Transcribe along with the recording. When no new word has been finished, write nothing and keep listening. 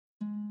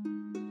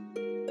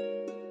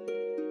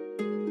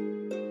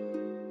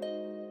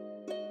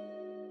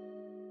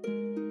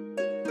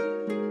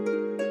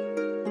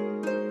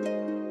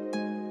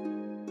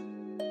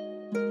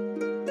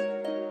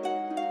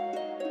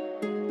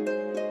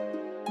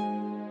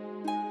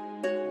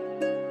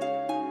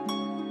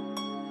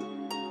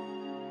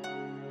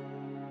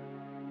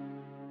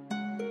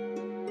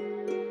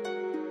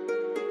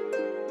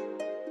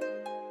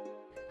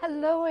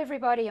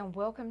everybody, and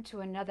welcome to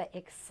another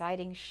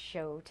exciting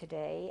show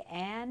today.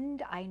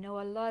 And I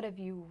know a lot of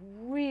you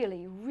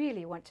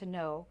really want to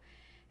know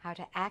how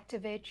to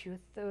activate your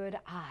third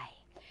eye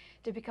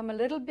to become a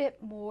little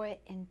bit more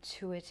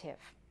intuitive,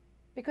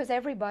 because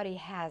everybody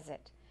has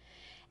it.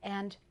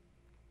 And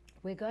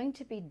we're going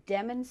to be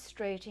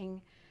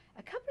demonstrating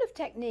a couple of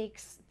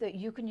techniques that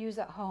you can use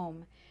at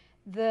home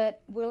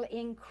that will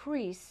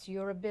increase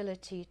your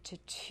ability to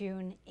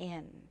tune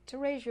in, to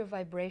raise your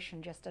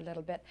vibration just a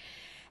little bit.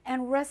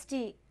 And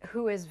Rusty,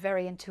 who is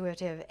very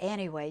intuitive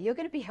anyway, you're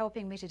going to be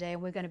helping me today,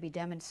 and we're going to be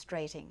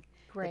demonstrating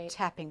the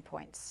tapping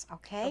points,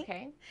 okay?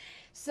 Okay.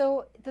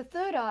 So the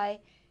third eye,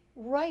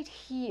 right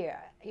here,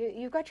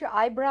 you've got your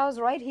eyebrows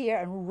right here,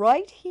 and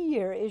right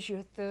here is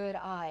your third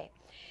eye.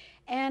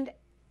 And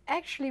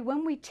actually,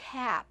 when we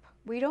tap,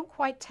 we don't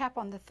quite tap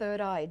on the third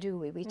eye, do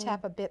we? We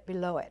tap a bit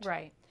below it.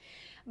 Right.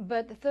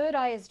 But the third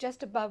eye is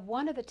just above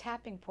one of the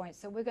tapping points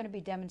that we're going to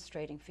be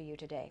demonstrating for you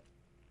today.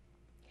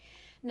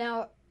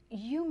 Now,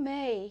 you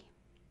may,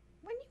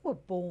 when you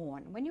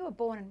were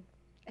born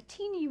a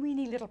teeny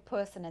weeny little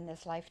person in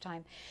this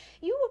lifetime,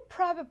 you were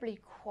probably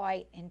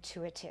quite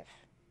intuitive.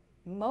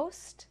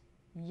 Most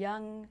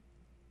young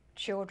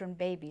children,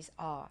 babies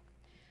are.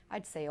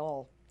 I'd say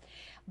all.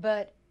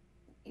 But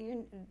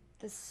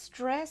the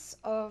stress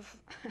of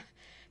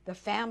the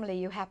family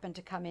you happen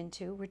to come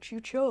into, which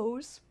you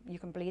chose, you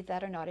can believe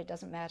that or not, it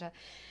doesn't matter,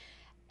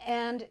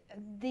 and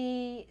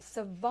the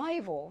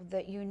survival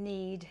that you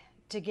need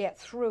to get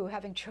through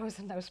having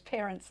chosen those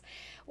parents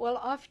will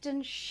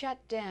often shut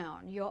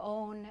down your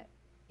own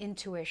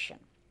intuition,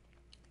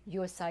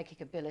 your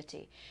psychic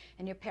ability.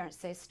 And your parents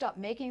say, stop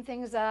making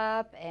things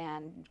up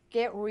and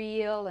get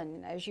real.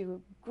 And as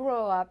you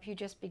grow up, you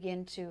just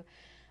begin to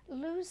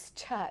lose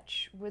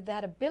touch with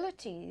that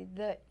ability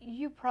that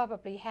you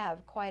probably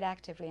have quite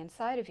actively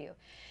inside of you.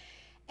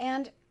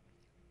 And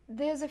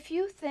there's a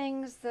few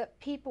things that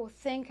people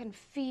think and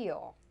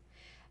feel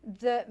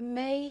that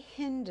may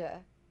hinder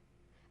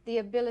the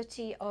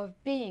ability of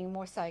being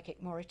more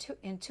psychic, more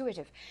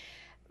intuitive.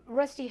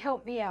 Rusty,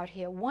 help me out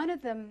here. One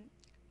of them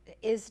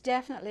is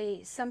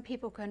definitely some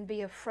people can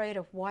be afraid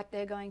of what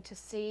they're going to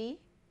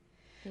see.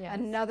 Yes.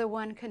 Another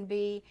one can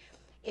be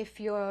if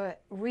you're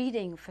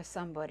reading for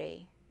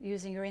somebody,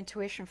 using your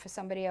intuition for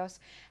somebody else,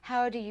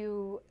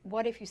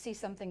 what if you see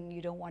something you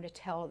don't want to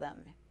tell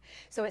them?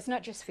 So it's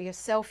not just for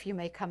yourself. You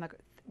may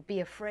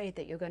be afraid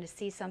that you're going to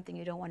see something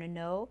you don't want to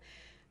know,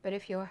 but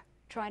if you're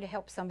trying to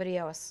help somebody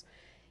else,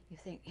 you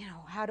think,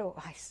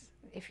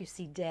 if you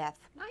see death,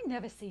 I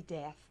never see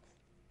death.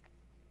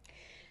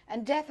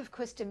 And death, of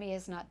course, to me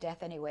is not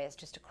death anyway, it's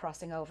just a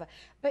crossing over.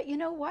 But you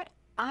know what?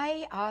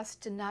 I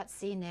asked to not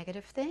see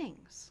negative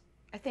things.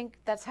 I think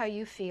that's how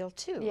you feel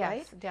too,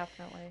 right? Yes,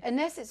 definitely.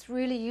 Unless it's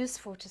really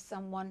useful to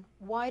someone,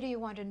 why do you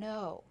want to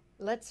know?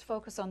 Let's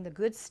focus on the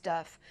good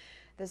stuff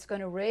that's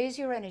going to raise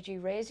your energy,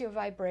 raise your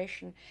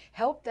vibration,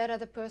 help that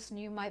other person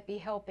you might be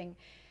helping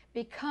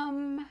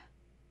become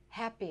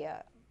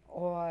happier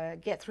or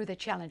get through the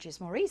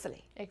challenges more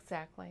easily.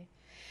 Exactly.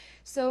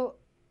 So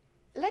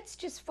let's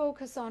just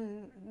focus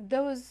on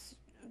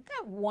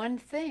that one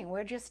thing.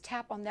 We'll just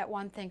tap on that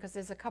one thing, because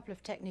there's a couple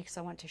of techniques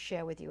I want to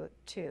share with you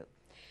too.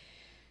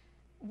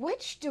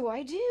 Which do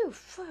I do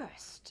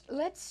first?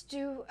 Let's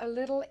do a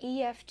little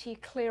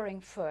EFT clearing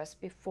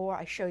first before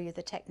I show you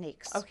the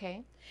techniques.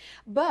 Okay.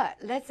 But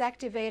let's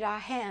activate our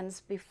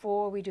hands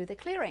before we do the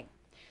clearing.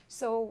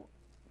 So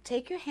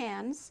take your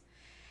hands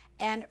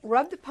and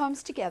rub the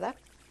palms together.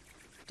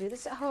 Do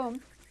this at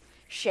home.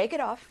 Shake it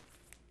off.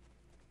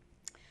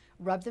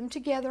 Rub them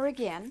together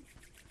again.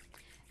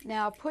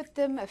 Now put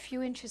them a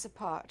few inches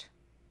apart.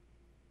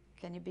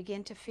 Can you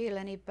begin to feel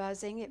any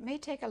buzzing? It may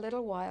take a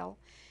little while.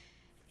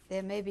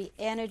 There may be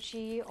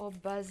energy or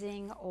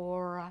buzzing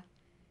or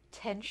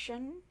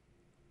tension.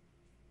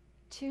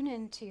 Tune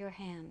into your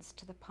hands,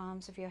 to the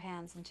palms of your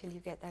hands, until you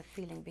get that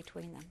feeling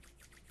between them.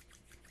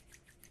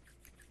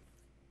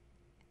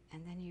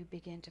 And then you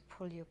begin to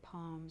pull your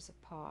palms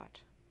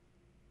apart.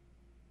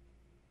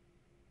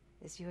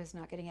 Is yours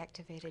not getting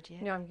activated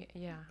yet? No,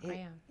 I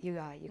am. You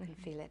are, you can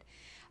feel it.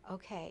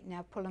 Okay,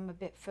 now pull them a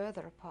bit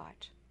further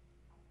apart.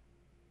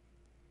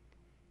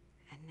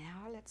 And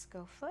now let's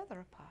go further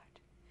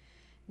apart.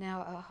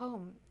 Now at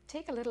home,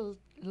 take a little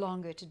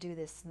longer to do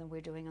this than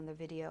we're doing on the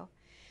video,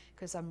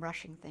 because I'm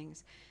rushing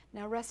things.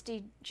 Now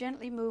Rusty,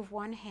 gently move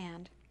one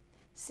hand.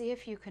 See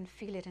if you can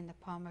feel it in the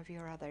palm of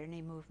your other,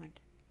 any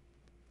movement.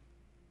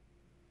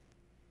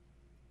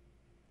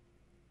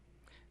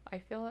 I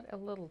feel it a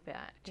little bit.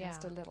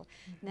 Just a little.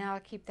 Now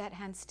keep that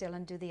hand still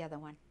and do the other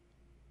one.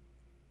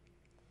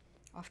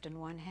 Often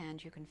one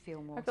hand you can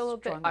feel more I feel a little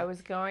stronger. bit. I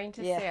was going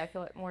to say I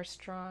feel it more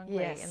strongly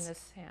in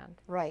this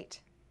hand. Right.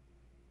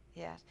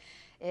 Yeah.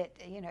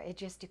 It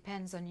just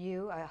depends on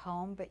you at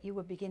home, but you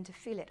will begin to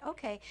feel it.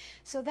 Okay,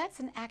 so that's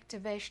an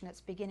activation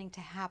that's beginning to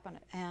happen,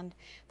 and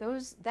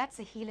that's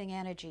a healing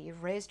energy.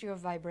 You've raised your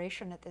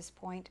vibration at this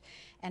point,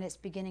 and it's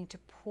beginning to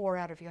pour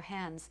out of your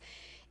hands.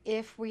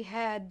 If we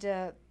had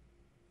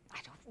I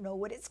don't know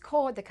what it's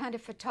called, the kind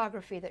of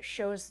photography that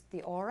shows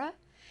the aura,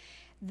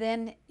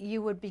 then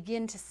you would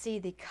begin to see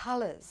the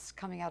colors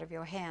coming out of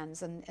your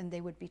hands, and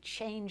they would be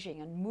changing,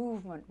 and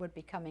movement would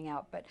be coming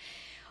out. But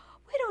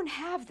we don't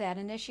have that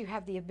unless you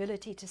have the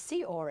ability to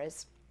see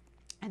auras,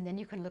 and then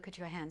you can look at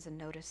your hands and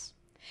notice.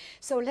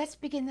 So let's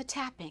begin the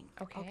tapping.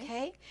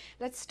 Okay?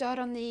 Let's start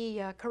on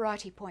the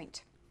karate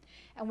point.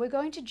 And we're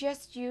going to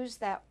just use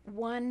that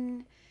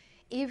one,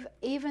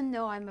 even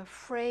though I'm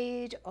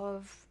afraid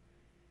of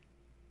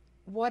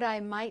what I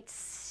might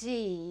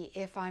see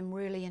if I'm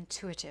really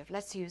intuitive.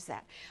 Let's use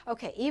that.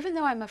 Okay, even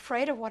though I'm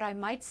afraid of what I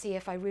might see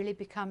if I really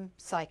become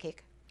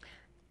psychic.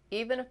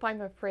 Even if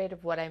I'm afraid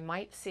of what I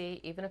might see,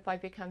 even if I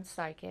become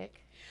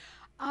psychic.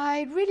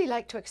 I'd really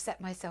like to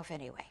accept myself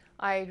anyway.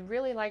 I'd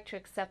really like to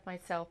accept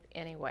myself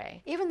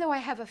anyway. Even though I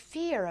have a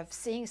fear of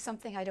seeing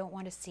something I don't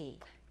want to see.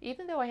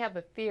 Even though I have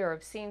a fear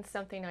of seeing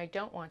something I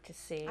don't want to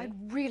see.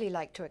 I'd really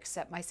like to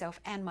accept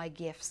myself and my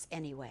gifts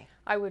anyway.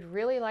 I would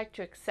really like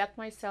to accept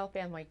myself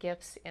and my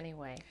gifts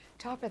anyway.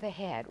 Top of the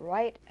head,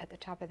 right at the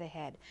top of the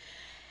head.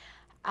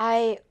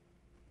 I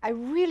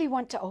really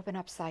want to open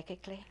up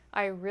psychically.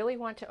 I really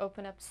want to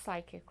open up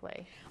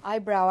psychically.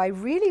 Eyebrow, I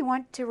really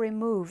want to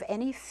remove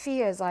any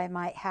fears I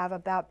might have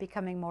about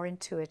becoming more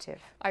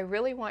intuitive. I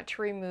really want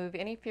to remove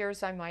any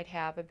fears I might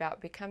have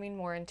about becoming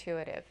more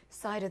intuitive.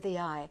 Side of the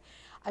eye,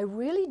 I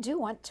really do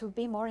want to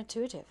be more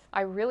intuitive.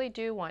 I really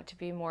do want to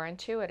be more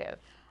intuitive.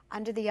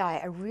 Under the eye,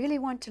 I really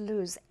want to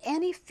lose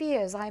any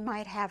fears I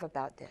might have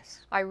about this.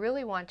 I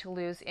really want to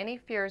lose any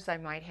fears I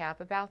might have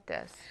about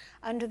this.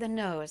 Under the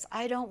nose,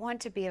 I don't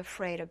want to be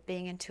afraid of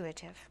being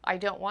intuitive. I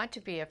don't want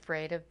to be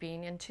afraid of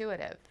being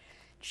intuitive.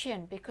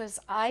 Chin, because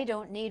I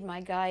don't need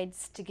my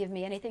guides to give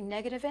me anything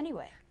negative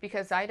anyway.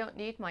 Because I don't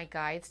need my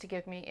guides to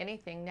give me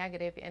anything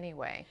negative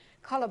anyway.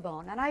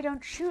 Collarbone, and I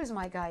don't choose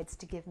my guides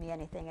to give me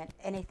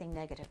anything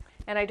negative.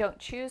 And I don't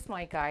choose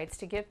my guides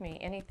to give me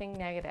anything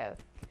negative.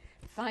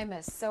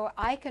 Thymus, so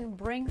I can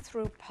bring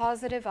through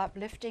positive,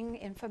 uplifting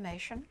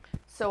information.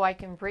 So I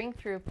can bring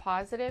through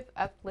positive,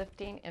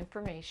 uplifting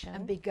information.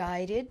 And be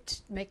guided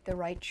to make the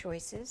right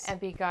choices. And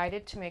be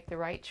guided to make the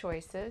right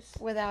choices.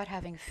 Without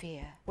having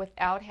fear.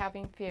 Without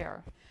having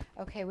fear.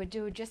 Okay, we'll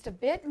do just a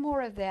bit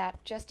more of that,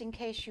 just in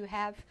case you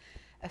have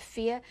a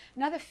fear.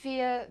 Another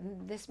fear,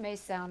 this may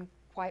sound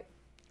quite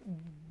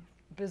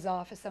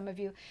bizarre for some of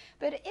you,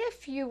 but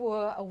if you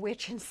were a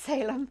witch in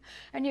Salem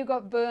and you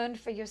got burned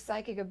for your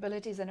psychic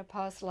abilities in a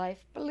past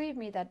life, believe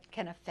me, that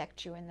can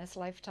affect you in this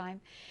lifetime.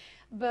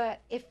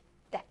 But if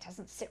that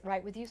doesn't sit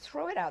right with you,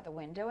 throw it out the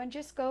window and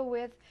just go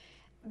with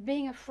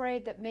being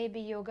afraid that maybe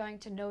you're going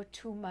to know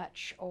too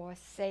much or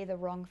say the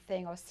wrong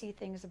thing or see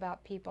things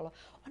about people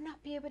or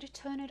not be able to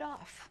turn it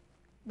off.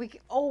 We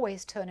can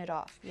always turn it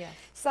off. Yes.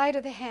 Side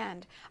of the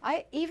hand.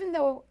 Even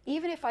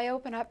if I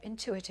open up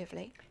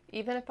intuitively.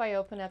 Even if I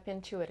open up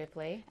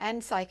intuitively.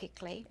 And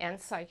psychically. And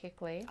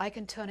psychically. I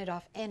can turn it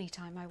off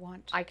anytime I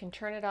want. I can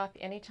turn it off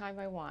anytime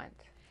I want.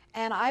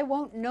 And I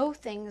won't know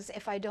things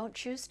if I don't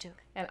choose to.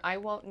 And I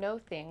won't know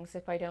things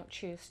if I don't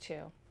choose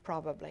to.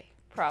 Probably.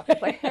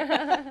 Probably.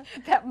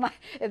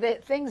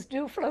 that things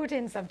do float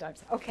in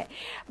sometimes. Okay.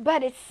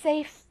 But it's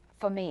safe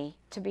for me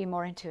to be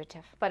more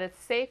intuitive. But it's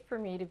safe for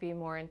me to be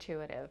more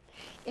intuitive.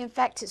 In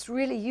fact, it's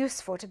really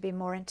useful to be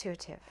more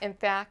intuitive. In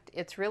fact,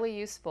 it's really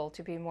useful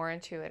to be more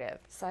intuitive.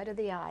 Side of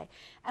the eye.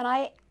 And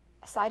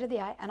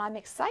I'm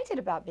excited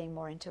about being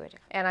more intuitive.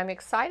 And I'm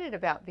excited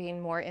about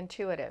being more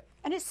intuitive.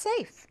 And it's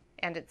safe.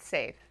 And it's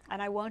safe.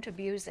 And I won't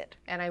abuse it.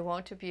 And I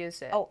won't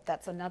abuse it. Oh,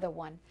 that's another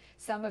one.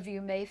 Some of you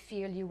may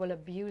feel you will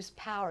abuse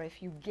power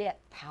if you get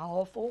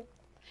powerful,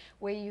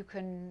 where you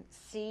can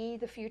see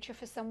the future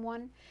for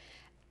someone.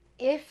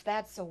 If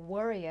that's a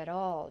worry at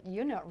all,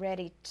 you're not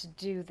ready to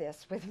do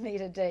this with me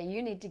today.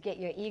 You need to get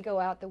your ego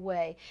out the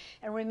way.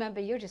 And remember,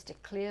 you're just a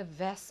clear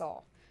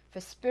vessel for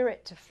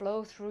spirit to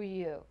flow through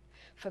you,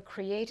 for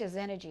creator's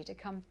energy to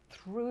come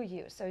through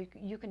you, so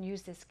you can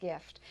use this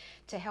gift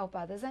to help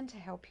others and to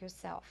help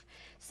yourself.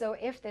 So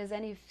if there's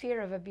any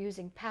fear of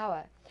abusing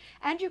power,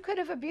 and you could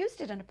have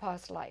abused it in a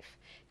past life,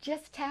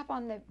 just tap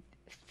on the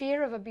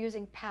fear of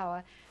abusing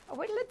power.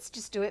 Well, let's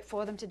just do it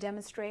for them to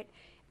demonstrate.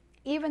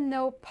 Even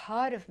though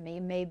part of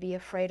me may be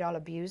afraid I'll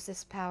abuse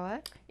this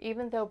power.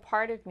 Even though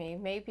part of me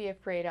may be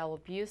afraid I'll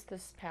abuse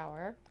this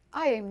power.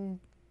 I'm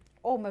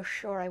almost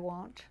sure I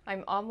won't.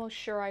 I'm almost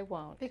sure I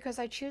won't. Because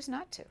I choose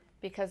not to.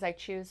 Because I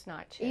choose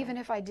not to. Even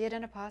if I did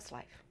in a past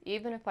life.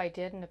 Even if I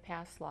did in a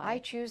past life. I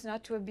choose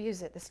not to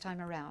abuse it this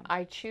time around.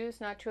 I choose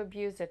not to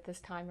abuse it this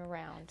time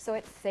around. So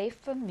it's safe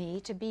for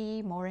me to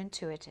be more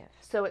intuitive.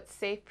 So it's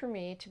safe for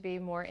me to be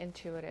more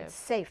intuitive. It's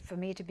safe for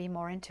me to be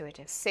more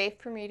intuitive. Safe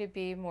for me to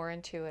be more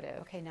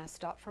intuitive. Okay, now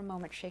stop for a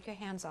moment. Shake your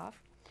hands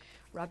off.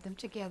 Rub them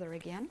together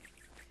again.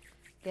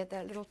 Get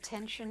that little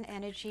tension,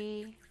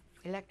 energy,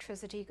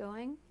 electricity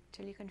going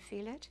till you can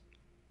feel it.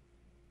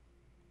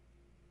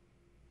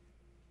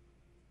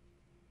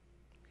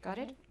 Got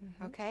it?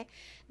 Mm-hmm. Okay.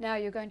 Now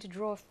you're going to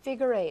draw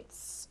figure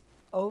eights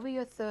over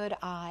your third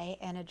eye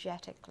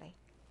energetically.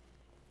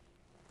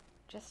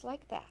 Just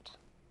like that.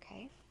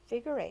 Okay.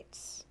 Figure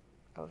eights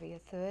over your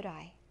third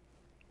eye.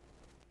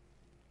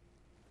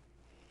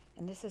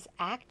 And this is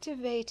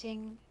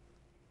activating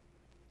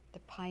the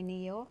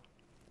pineal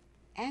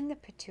and the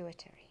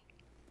pituitary.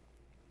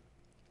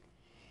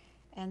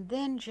 And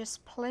then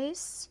just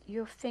place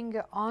your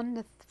fingers on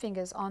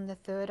the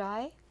third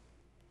eye.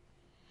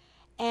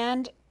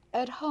 And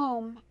at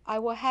home, I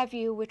will have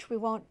you, which we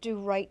won't do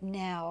right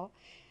now,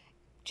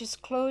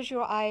 just close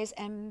your eyes,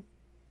 and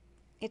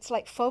it's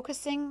like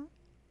focusing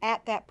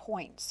at that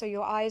point. So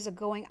your eyes are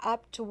going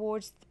up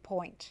towards the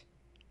point.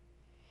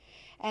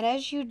 And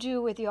as you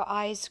do with your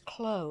eyes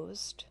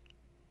closed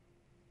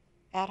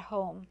at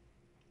home,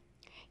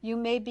 you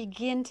may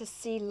begin to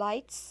see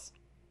lights,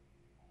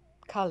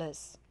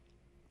 colors,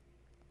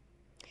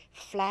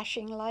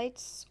 flashing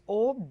lights,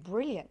 or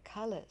brilliant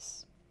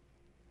colors.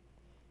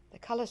 The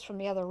colors from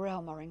the other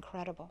realm are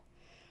incredible.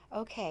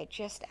 Okay,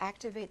 just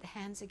activate the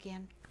hands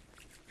again.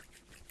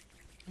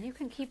 And you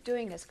can keep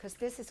doing this because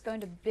this is going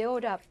to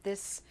build up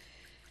this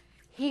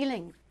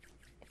healing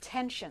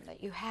tension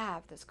that you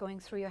have that's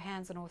going through your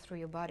hands and all through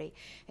your body.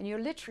 And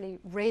you're literally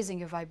raising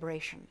your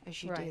vibration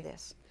as you do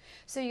this.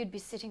 So you'd be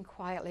sitting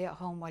quietly at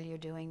home while you're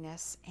doing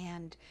this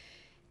and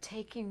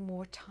taking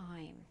more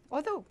time.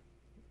 Although,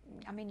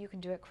 I mean, you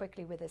can do it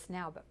quickly with this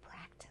now, but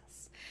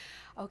practice.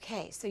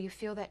 Okay, so you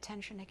feel that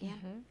tension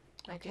again?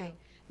 I do.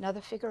 Another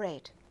figure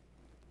 8.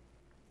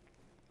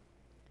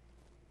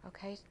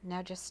 Okay,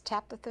 now just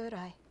tap the third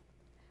eye,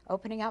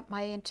 opening up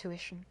my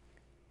intuition.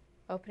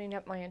 Opening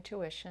up my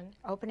intuition.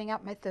 Opening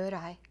up my third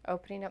eye.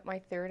 Opening up my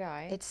third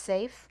eye. It's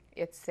safe.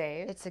 It's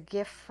safe. It's a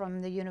gift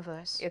from the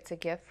universe. It's a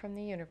gift from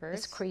the universe.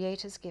 It's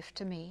Creator's gift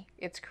to me.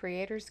 It's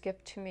Creator's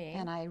gift to me.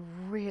 And I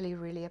really,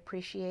 really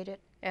appreciate it.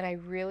 And I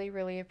really,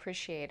 really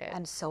appreciate it.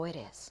 And so it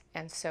is.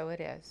 And so it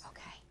is.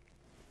 Okay.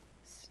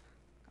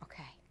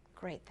 Okay,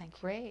 great, thank you.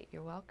 Great,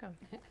 you're welcome.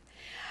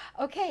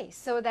 Okay,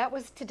 so that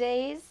was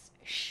today's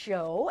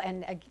show,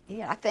 and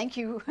yeah, thank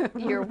you.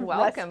 You're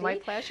welcome. Rusty. My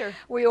pleasure.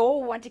 We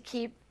all want to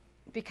keep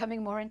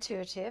becoming more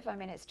intuitive. I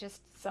mean, it's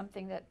just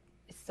something that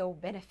is so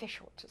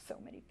beneficial to so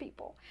many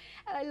people,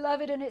 and I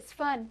love it, and it's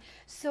fun.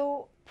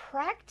 So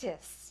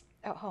practice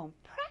at home.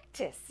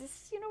 Practice.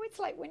 It's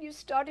like when you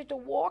started to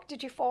walk,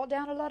 did you fall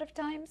down a lot of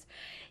times?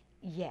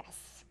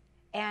 Yes.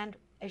 And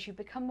as you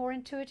become more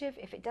intuitive,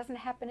 if it doesn't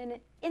happen in an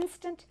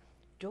instant,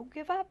 don't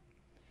give up.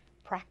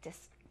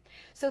 Practice.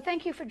 So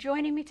thank you for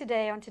joining me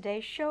today on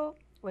today's show.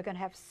 We're going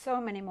to have so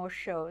many more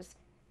shows,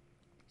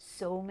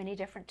 so many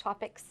different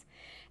topics.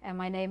 And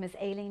my name is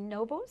Aileen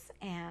Nobles,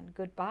 and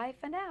goodbye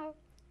for now.